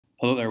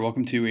Hello there,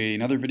 welcome to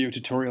another video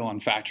tutorial on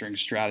factoring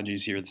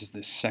strategies here. This is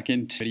the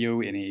second video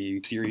in a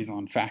series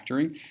on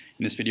factoring.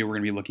 In this video we're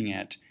going to be looking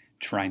at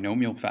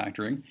trinomial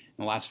factoring.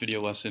 In the last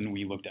video lesson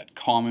we looked at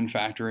common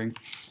factoring.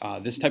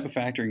 This type of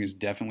factoring is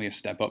definitely a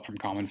step up from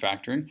common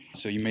factoring.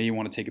 So you may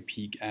want to take a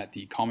peek at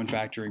the common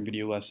factoring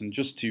video lesson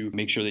just to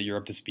make sure that you're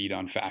up to speed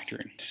on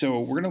factoring. So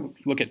we're going to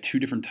look at two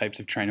different types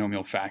of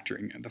trinomial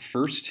factoring. The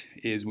first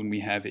is when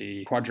we have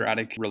a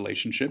quadratic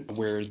relationship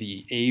where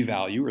the a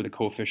value, or the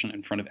coefficient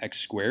in front of x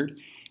squared,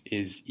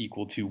 is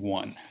equal to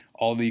 1.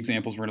 All the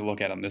examples we're going to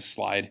look at on this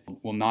slide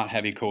will not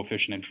have a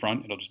coefficient in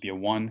front. It'll just be a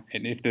 1.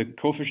 And if the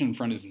coefficient in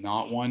front is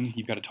not 1,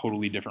 you've got a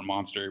totally different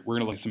monster. We're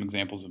going to look at some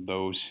examples of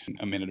those in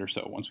a minute or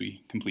so once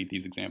we complete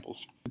these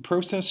examples. The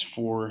process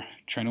for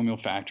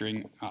trinomial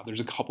factoring, there's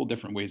a couple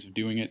different ways of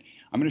doing it.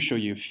 I'm going to show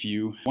you a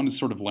few. One is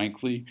sort of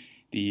lengthy.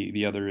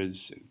 The other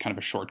is kind of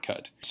a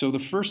shortcut. So the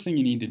first thing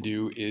you need to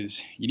do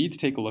is you need to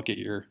take a look at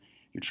your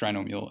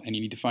trinomial, and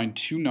you need to find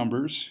two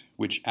numbers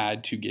which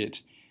add to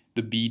get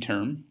the b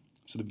term.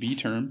 So the b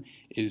term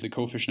is the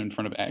coefficient in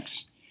front of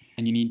x,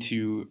 and you need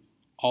to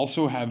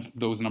also have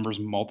those numbers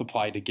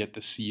multiply to get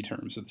the c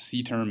term. So the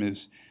c term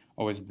is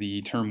always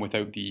the term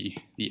without the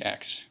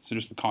x, so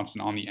just the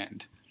constant on the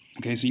end.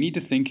 Okay, so you need to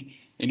think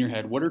in your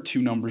head, what are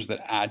two numbers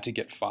that add to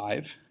get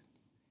 5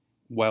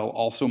 while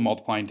also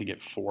multiplying to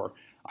get 4?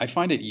 I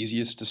find it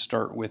easiest to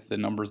start with the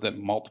numbers that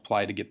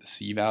multiply to get the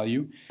c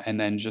value, and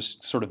then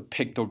just sort of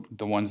pick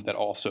the ones that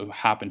also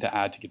happen to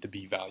add to get the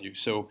b value.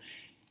 So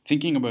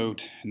thinking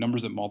about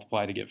numbers that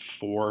multiply to get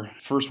 4,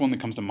 first one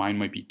that comes to mind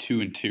might be 2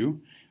 and 2.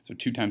 So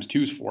 2 times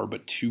 2 is 4,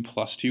 but 2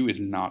 plus 2 is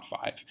not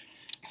 5.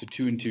 So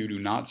 2 and 2 do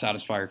not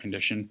satisfy our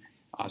condition.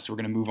 So we're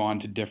going to move on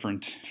to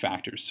different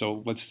factors.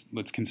 So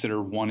let's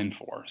consider 1 and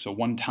 4. So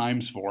 1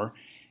 times 4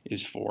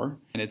 is 4,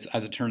 and it's,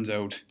 as it turns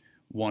out,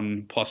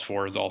 1 plus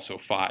 4 is also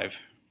 5.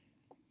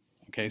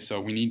 Okay, so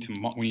we need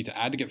to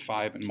add to get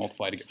 5 and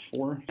multiply to get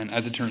 4. And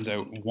as it turns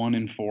out, 1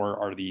 and 4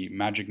 are the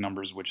magic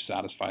numbers which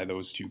satisfy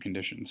those two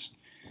conditions.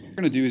 What you're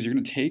going to do is you're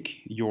going to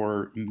take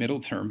your middle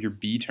term, your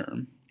b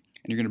term,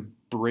 and you're going to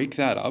break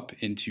that up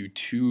into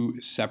two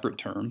separate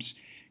terms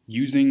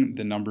using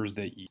the numbers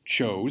that you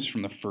chose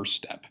from the first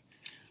step.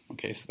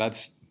 Okay, so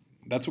that's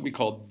what we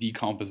call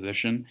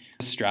decomposition.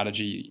 This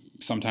strategy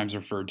is sometimes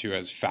referred to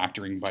as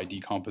factoring by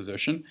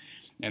decomposition,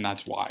 and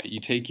that's why. You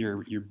take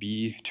your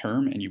b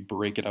term and you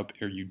break it up,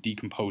 or you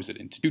decompose it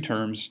into two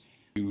terms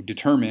to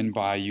determine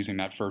by using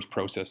that first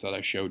process that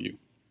I showed you.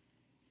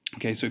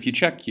 Okay, so if you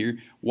check here,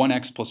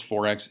 1x plus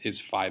 4x is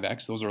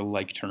 5x. Those are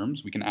like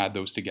terms. We can add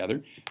those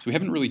together. So we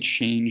haven't really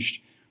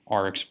changed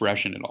our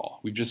expression at all.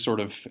 We've just sort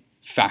of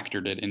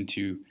factored it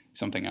into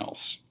something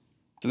else.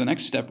 So the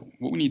next step,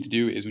 what we need to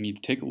do is we need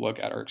to take a look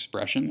at our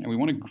expression, and we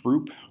want to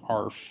group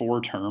our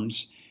 4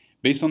 terms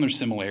based on their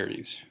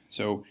similarities.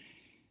 So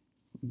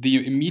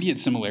the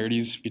immediate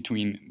similarities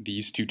between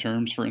these two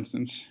terms, for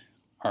instance,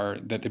 are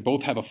that they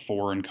both have a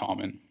 4 in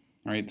common.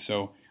 All right,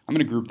 so I'm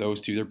going to group those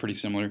two. They're pretty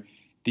similar.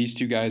 These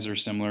two guys are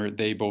similar.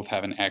 They both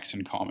have an x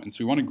in common. So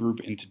we want to group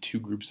into two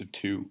groups of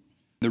 2.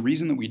 The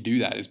reason that we do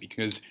that is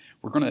because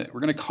we're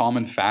gonna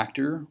common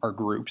factor our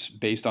groups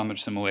based on their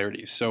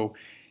similarities. So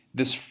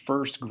this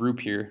first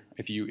group here,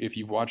 if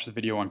you've watched the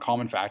video on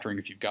common factoring,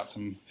 if you've got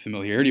some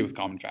familiarity with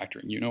common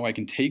factoring, you know I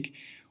can take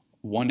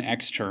one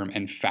x term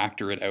and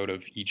factor it out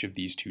of each of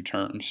these two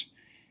terms.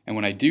 And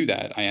when I do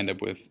that, I end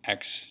up with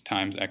x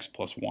times x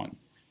plus 1.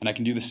 And I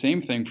can do the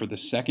same thing for the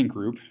second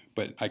group,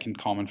 but I can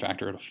common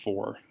factor out of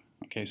 4.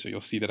 Okay, so you'll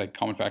see that I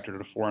common factored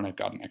out of 4 and I've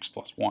got an x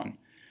plus 1.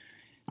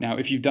 Now,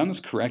 if you've done this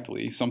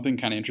correctly, something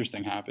kind of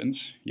interesting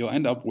happens. You'll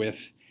end up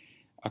with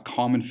a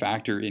common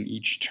factor in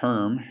each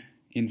term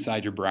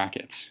inside your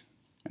brackets.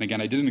 And again,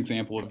 I did an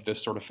example of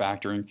this sort of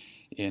factoring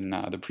in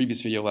the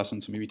previous video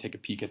lesson, so maybe take a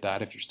peek at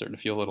that if you're starting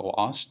to feel a little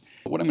lost.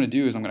 But what I'm going to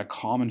do is I'm going to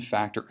common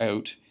factor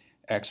out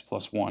x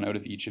plus 1 out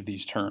of each of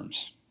these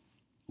terms.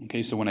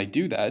 Okay, so when I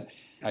do that,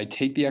 I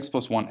take the x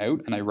plus 1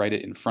 out and I write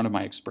it in front of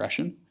my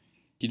expression.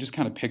 You just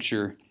kind of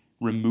picture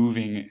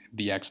removing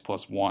the x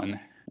plus 1,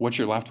 what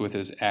you're left with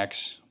is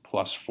x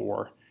plus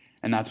 4,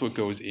 and that's what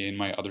goes in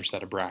my other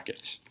set of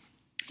brackets.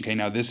 Okay,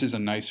 now this is a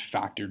nice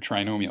factored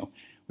trinomial.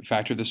 We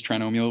factored this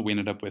trinomial, we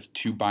ended up with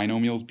two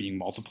binomials being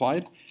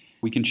multiplied.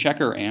 We can check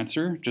our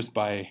answer just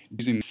by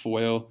using the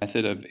FOIL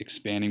method of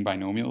expanding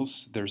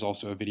binomials. There's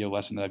also a video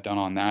lesson that I've done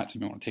on that, so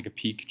if you want to take a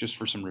peek just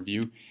for some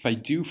review. If I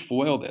do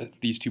FOIL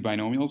these two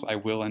binomials, I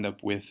will end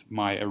up with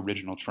my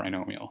original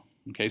trinomial.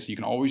 Okay, so you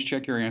can always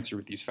check your answer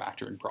with these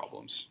factoring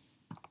problems.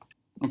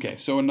 Okay,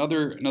 so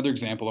another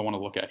example I want to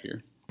look at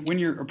here. When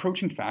you're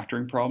approaching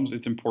factoring problems,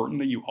 it's important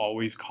that you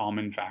always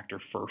common factor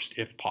first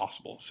if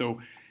possible. So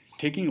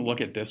taking a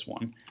look at this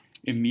one,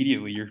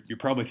 immediately you're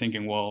probably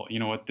thinking, well, you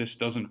know what, this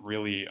doesn't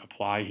really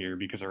apply here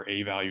because our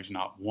a value is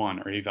not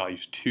 1, our a value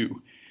is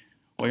 2.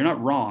 Well, you're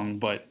not wrong,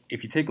 but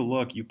if you take a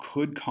look, you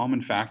could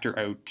common factor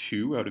out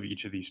 2 out of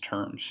each of these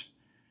terms.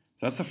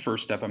 So that's the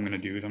first step I'm going to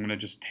do, is I'm going to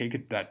just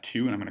take that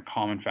 2 and I'm going to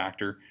common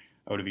factor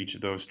out of each of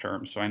those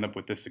terms. So I end up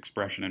with this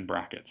expression in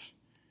brackets.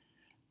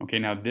 Okay,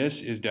 now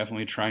this is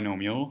definitely a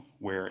trinomial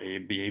where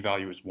the a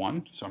value is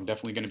 1, so I'm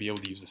definitely going to be able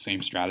to use the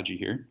same strategy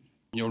here.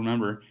 You'll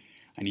remember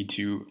I need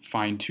to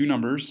find two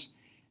numbers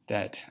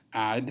that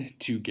add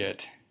to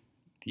get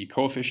the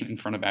coefficient in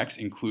front of x,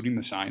 including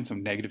the sign, so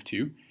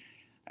 -2,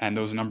 and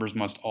those numbers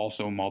must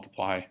also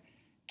multiply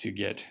to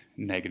get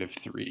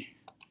 -3.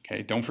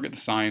 Okay, don't forget the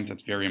signs,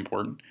 that's very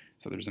important.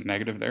 So there's a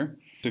negative there.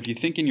 So if you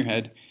think in your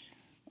head,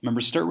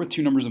 remember, start with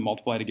two numbers that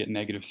multiply to get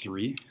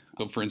 -3.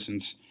 So for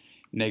instance,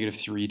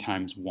 -3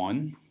 times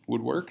 1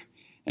 would work.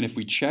 And if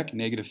we check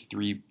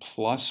 -3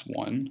 plus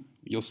 1,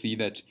 you'll see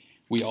that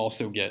we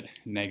also get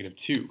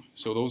 -2.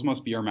 So those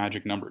must be our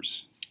magic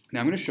numbers. Now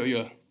I'm going to show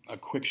you a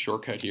quick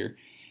shortcut here.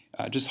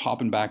 Just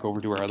hopping back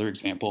over to our other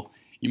example,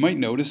 you might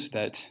notice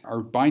that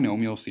our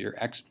binomials here,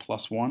 x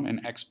plus 1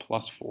 and x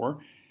plus 4,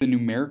 the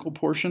numerical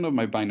portion of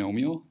my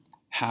binomial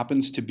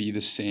happens to be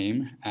the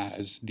same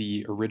as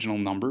the original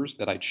numbers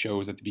that I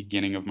chose at the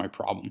beginning of my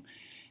problem.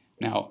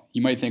 Now,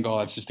 you might think, oh,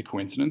 that's just a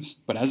coincidence,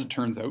 but as it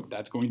turns out,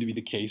 that's going to be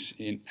the case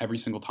in every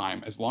single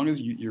time. As long as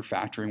you're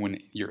factoring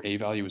when your a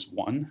value is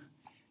 1,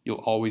 you'll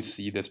always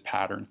see this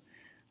pattern.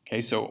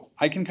 Okay, so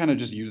I can kind of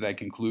just use that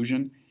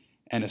conclusion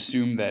and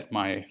assume that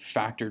my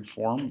factored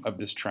form of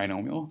this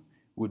trinomial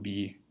would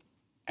be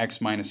x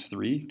minus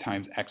 3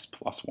 times x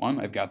plus 1.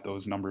 I've got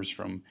those numbers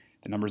from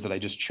the numbers that I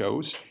just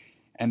chose,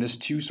 and this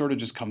 2 sort of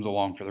just comes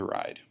along for the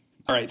ride.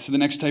 All right, so the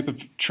next type of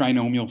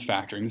trinomial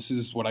factoring, this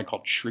is what I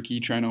call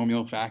tricky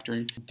trinomial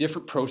factoring.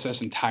 Different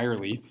process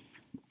entirely,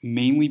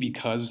 mainly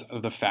because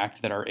of the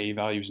fact that our a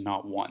value is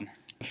not 1.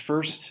 The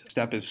first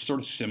step is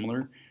sort of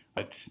similar,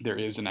 but there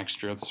is an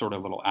extra sort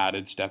of little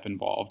added step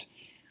involved.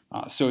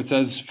 So it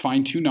says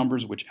find two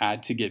numbers which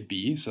add to get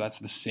b, so that's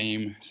the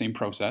same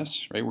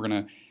process, right? We're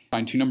going to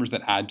find two numbers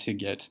that add to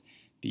get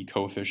the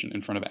coefficient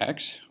in front of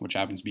x, which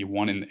happens to be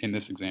 1 in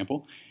this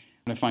example.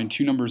 I'm going to find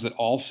two numbers that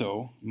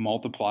also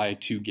multiply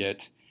to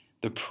get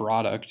the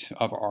product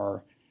of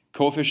our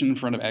coefficient in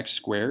front of x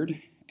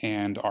squared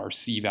and our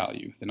c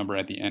value, the number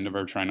at the end of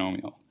our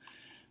trinomial.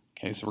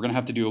 Okay, so we're going to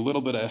have to do a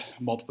little bit of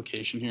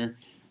multiplication here,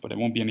 but it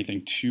won't be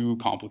anything too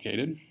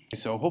complicated.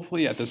 So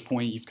hopefully at this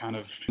point you've kind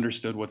of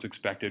understood what's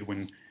expected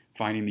when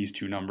finding these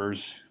two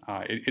numbers.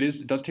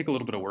 It does take a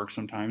little bit of work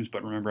sometimes,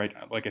 but remember,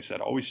 like I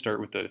said, always start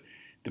with the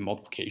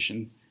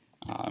multiplication.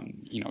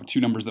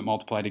 Two numbers that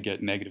multiply to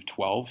get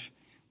 -12.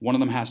 One of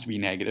them has to be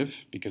negative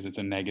because it's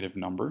a negative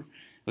number.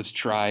 Let's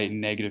try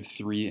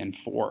 -3 and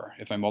 4.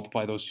 If I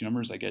multiply those two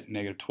numbers, I get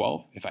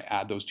 -12. If I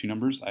add those two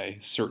numbers, I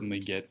certainly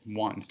get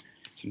 1.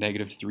 So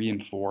 -3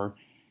 and 4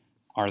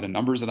 are the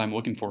numbers that I'm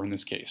looking for in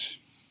this case.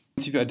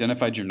 Once you've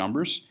identified your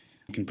numbers,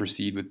 you can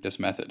proceed with this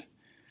method.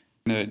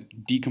 I'm going to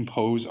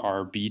decompose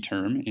our b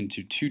term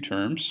into two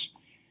terms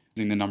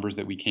using the numbers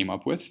that we came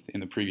up with in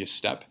the previous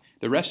step.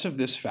 The rest of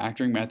this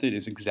factoring method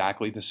is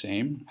exactly the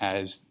same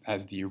as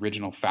the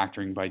original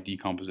factoring by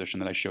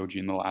decomposition that I showed you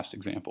in the last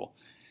example.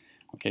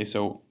 Okay,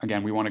 so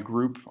again, we want to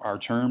group our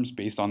terms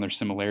based on their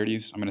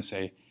similarities. I'm going to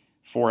say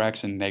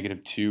 4x and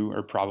 -2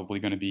 are probably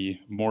going to be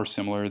more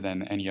similar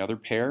than any other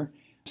pair.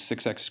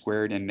 6x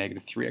squared and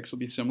 -3x will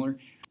be similar.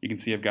 You can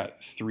see I've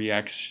got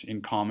 3x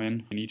in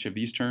common in each of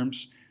these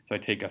terms. So I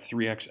take a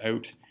 3x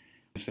out.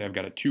 Say I've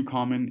got a 2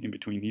 common in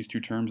between these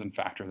two terms and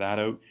factor that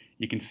out.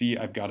 You can see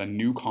I've got a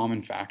new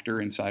common factor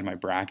inside my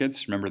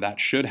brackets. Remember, that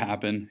should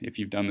happen if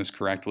you've done this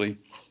correctly.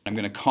 I'm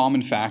going to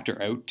common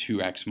factor out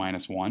 2x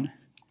minus 1,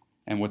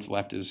 and what's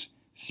left is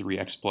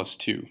 3x plus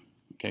 2.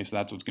 Okay, so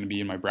that's what's going to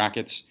be in my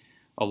brackets,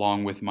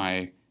 along with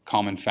my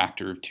common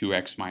factor of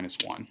 2x minus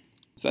 1.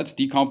 So that's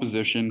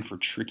decomposition for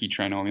tricky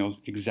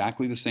trinomials.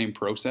 Exactly the same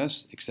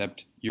process,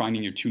 except you're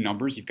finding your two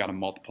numbers. You've got to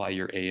multiply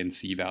your a and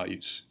c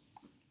values.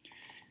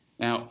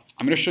 Now,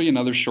 I'm going to show you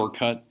another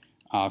shortcut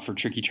for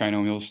tricky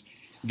trinomials.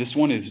 This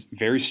one is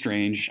very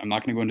strange. I'm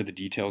not going to go into the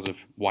details of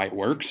why it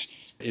works.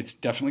 It's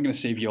definitely going to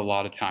save you a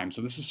lot of time.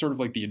 So this is sort of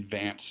like the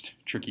advanced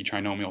tricky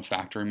trinomial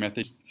factoring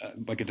method.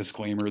 Like a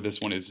disclaimer,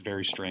 this one is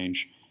very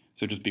strange,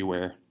 so just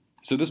beware.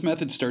 So this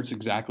method starts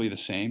exactly the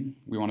same.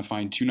 We want to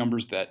find two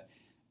numbers that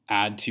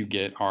add to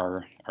get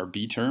our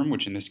b term,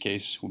 which in this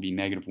case will be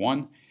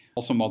 -1,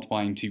 also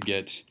multiplying to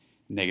get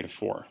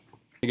 -4.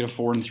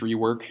 -4 and 3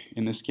 work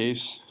in this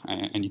case,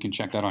 and you can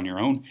check that on your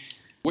own.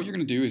 What you're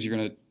going to do is you're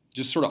going to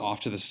just sort of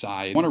off to the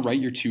side, you want to write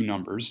your two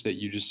numbers that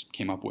you just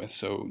came up with,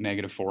 so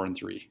 -4 and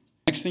 3.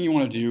 Next thing you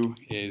want to do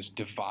is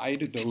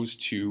divide those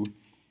two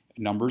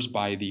numbers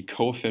by the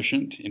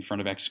coefficient in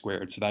front of x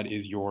squared, so that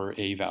is your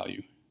a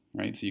value,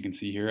 right? So you can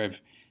see here I've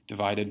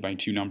divided my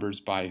two numbers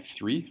by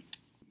 3.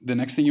 The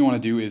next thing you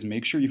want to do is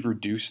make sure you've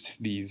reduced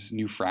these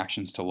new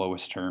fractions to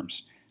lowest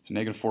terms. So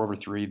 -4 over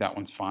 3, that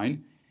one's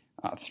fine.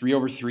 3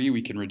 over 3,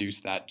 we can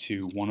reduce that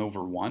to 1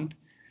 over 1.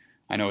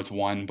 I know it's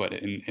 1, but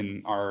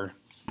in our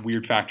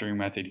weird factoring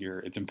method here,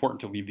 it's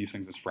important to leave these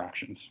things as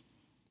fractions.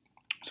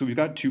 So we've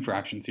got two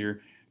fractions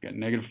here. We've got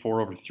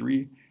 -4 over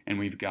 3, and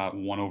we've got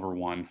 1 over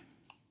 1.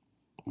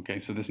 Okay,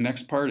 so this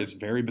next part is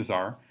very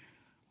bizarre,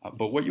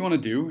 but what you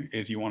want to do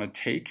is you want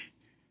to take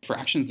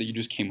fractions that you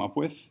just came up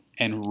with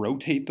and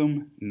rotate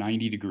them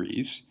 90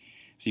 degrees.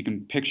 So you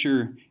can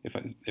picture,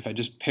 if I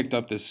just picked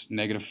up this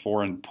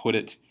 -4 and put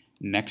it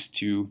next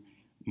to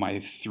my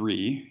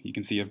 3, you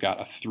can see I've got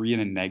a 3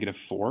 and a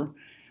 -4.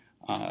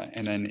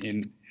 And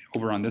then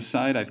over on this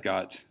side, I've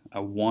got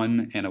a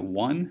 1 and a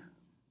 1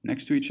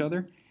 next to each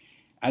other.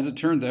 As it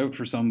turns out,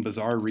 for some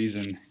bizarre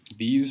reason,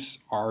 these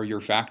are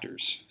your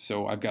factors.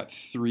 So I've got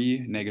 3,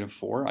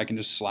 -4. I can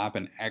just slap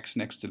an x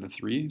next to the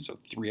 3, so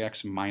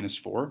 3x minus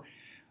 4.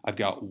 I've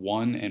got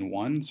 1 and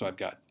 1, so I've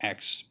got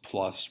x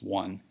plus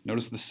 1.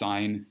 Notice the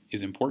sign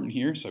is important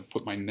here, so I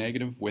put my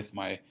negative with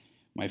my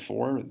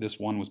 4. This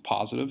one was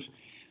positive.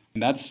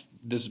 And that's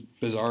this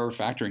bizarre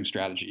factoring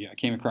strategy. I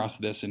came across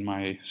this in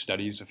my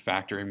studies of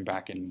factoring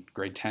back in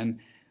grade 10.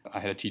 I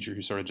had a teacher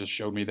who sort of just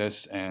showed me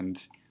this,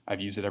 and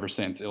I've used it ever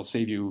since. It'll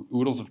save you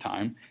oodles of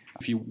time.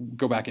 If you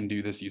go back and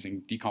do this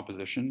using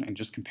decomposition and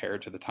just compare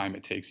it to the time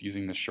it takes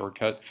using this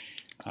shortcut,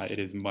 it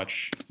is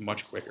much,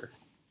 much quicker.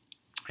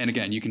 And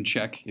again, you can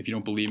check, if you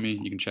don't believe me,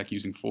 you can check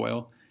using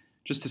FOIL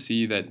just to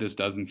see that this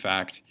does in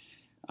fact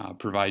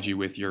provide you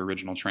with your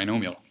original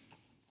trinomial.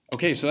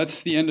 Okay, so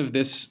that's the end of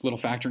this little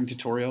factoring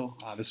tutorial.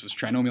 This was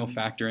trinomial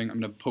factoring. I'm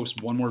going to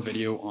post one more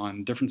video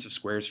on difference of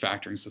squares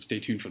factoring, so stay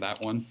tuned for that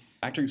one.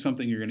 Factoring is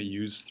something you're going to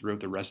use throughout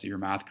the rest of your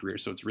math career,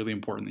 so it's really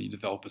important that you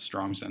develop a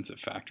strong sense of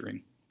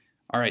factoring.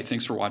 All right,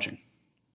 thanks for watching.